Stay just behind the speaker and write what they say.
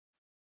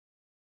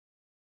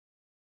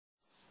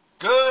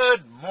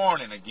Good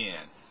morning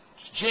again.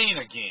 It's Gene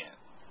again.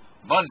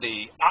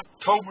 Monday,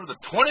 October the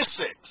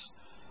 26th,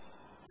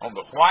 on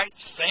the white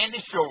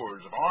sandy shores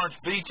of Orange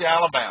Beach,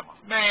 Alabama.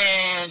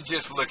 Man,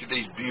 just look at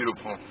these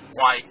beautiful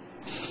white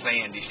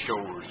sandy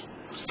shores.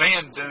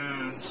 Sand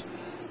dunes,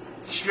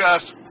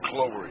 just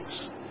glorious.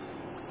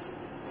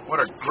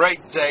 What a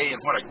great day and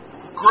what a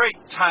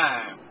great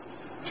time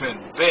to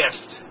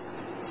invest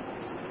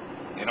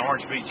in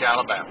Orange Beach,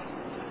 Alabama.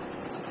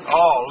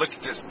 Oh, look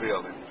at this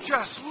building.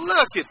 Just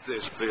look at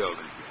this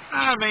building.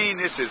 I mean,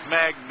 this is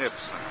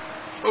magnificent.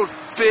 Those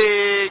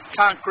big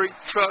concrete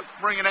trucks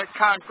bringing that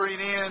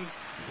concrete in,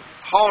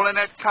 hauling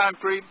that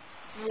concrete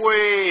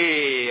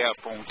way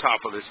up on top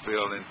of this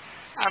building.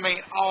 I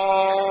mean,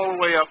 all the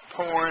way up,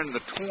 pouring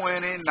the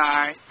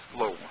 29th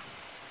floor.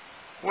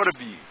 What a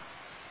view.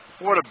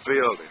 What a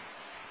building.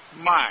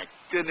 My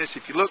goodness,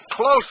 if you look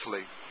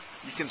closely,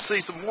 you can see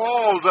some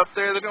walls up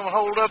there that are going to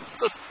hold up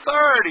the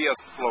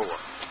 30th floor.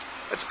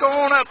 Let's go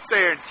on up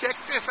there and check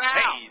this out.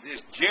 Hey,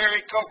 this Jerry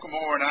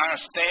Kokomore and I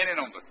are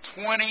standing on the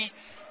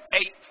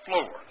 28th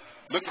floor,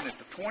 looking at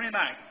the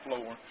 29th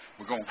floor.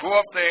 We're going to go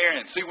up there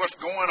and see what's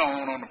going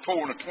on the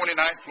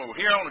 29th floor.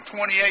 Here on the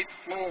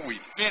 28th floor, we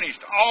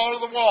finished all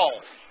of the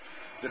walls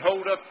that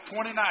hold up the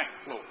 29th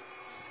floor.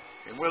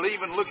 And we'll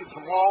even look at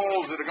some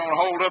walls that are going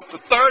to hold up the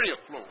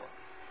 30th floor.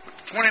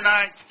 But the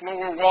 29th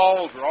floor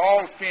walls are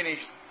all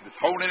finished. That's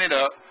holding it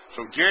up.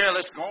 So, Jerry,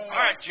 let's go on.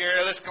 All right,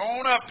 Jerry, let's go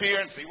on up here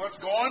and see what's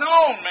going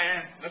on,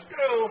 man. Let's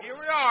go. Here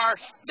we are,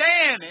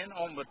 standing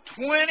on the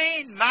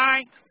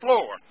 29th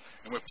floor.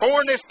 And we're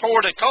pouring this pour.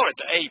 They call it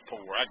the A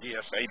pour, I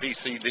guess, A, B,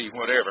 C, D,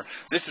 whatever.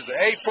 This is the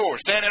A pour,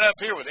 standing up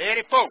here with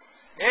Eddie Pope.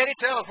 Eddie,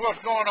 tell us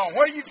what's going on.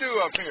 What do you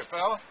do up here,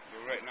 fella?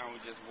 Well, right now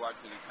we're just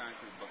watching the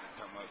concrete bucket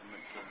come up and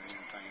make sure that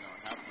anything don't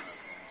happen up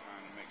there and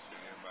trying to make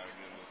sure everybody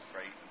gets a little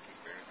straight and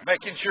keep everything.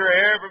 Making sure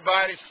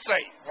everybody's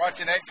safe,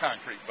 watching that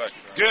concrete bucket.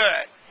 Right.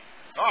 Good.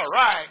 All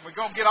right, we're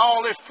going to get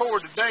all this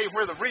poured today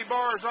where the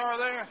rebars are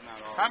there?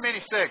 Not all. How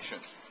many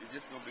sections? It's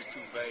just going to be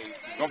 2 bays.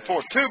 Going to pour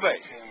 2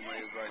 bays?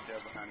 Right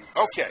there behind the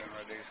okay.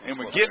 Right there. And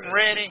we're getting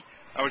ready.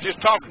 I was just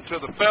talking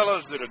to the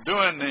fellas that are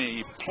doing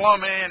the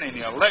plumbing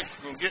and the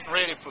electrical, getting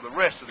ready for the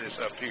rest of this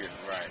up here.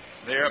 Right.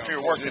 They're up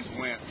here working.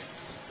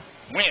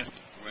 Wednesday.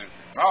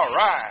 All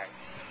right.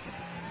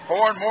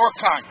 Pouring more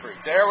concrete.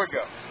 There we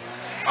go.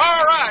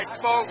 All right,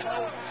 folks.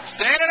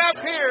 Standing up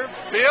here,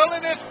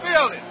 building this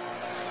building.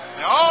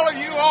 Now, all of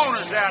you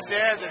owners out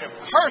there that have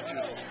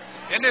purchased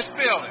in this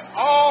building,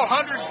 all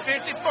 154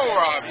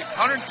 of you,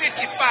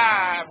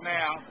 155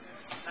 now,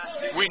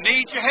 we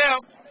need your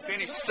help to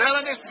finish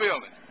selling this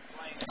building.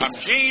 I'm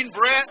Gene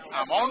Brett.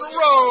 I'm on the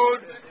road.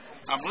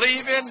 I'm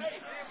leaving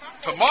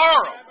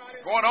tomorrow,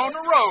 going on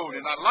the road,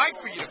 and I'd like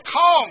for you to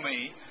call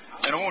me,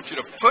 and I want you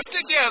to put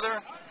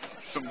together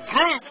some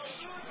groups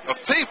of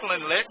people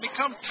and let me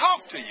come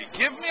talk to you.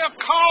 Give me a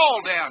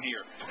call down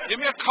here. Give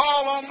me a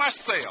call on my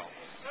cell.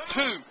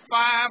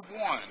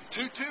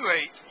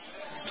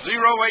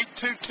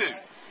 251-228-0822.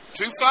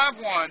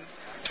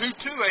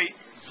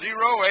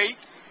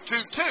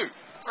 251-228-0822.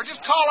 Or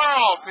just call our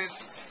office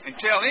and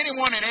tell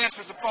anyone that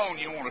answers the phone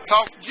you want to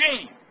talk to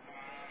Gene.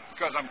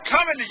 Because I'm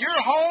coming to your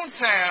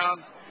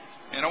hometown,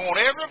 and I want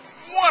every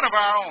one of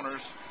our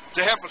owners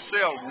to help us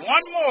sell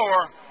one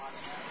more.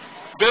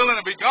 Building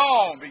will be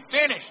gone, be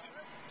finished.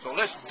 So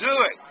let's do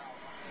it.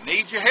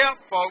 Need your help,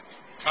 folks.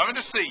 Coming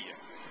to see you.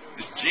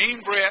 This is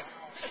Gene Brett.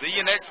 See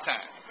you next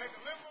time.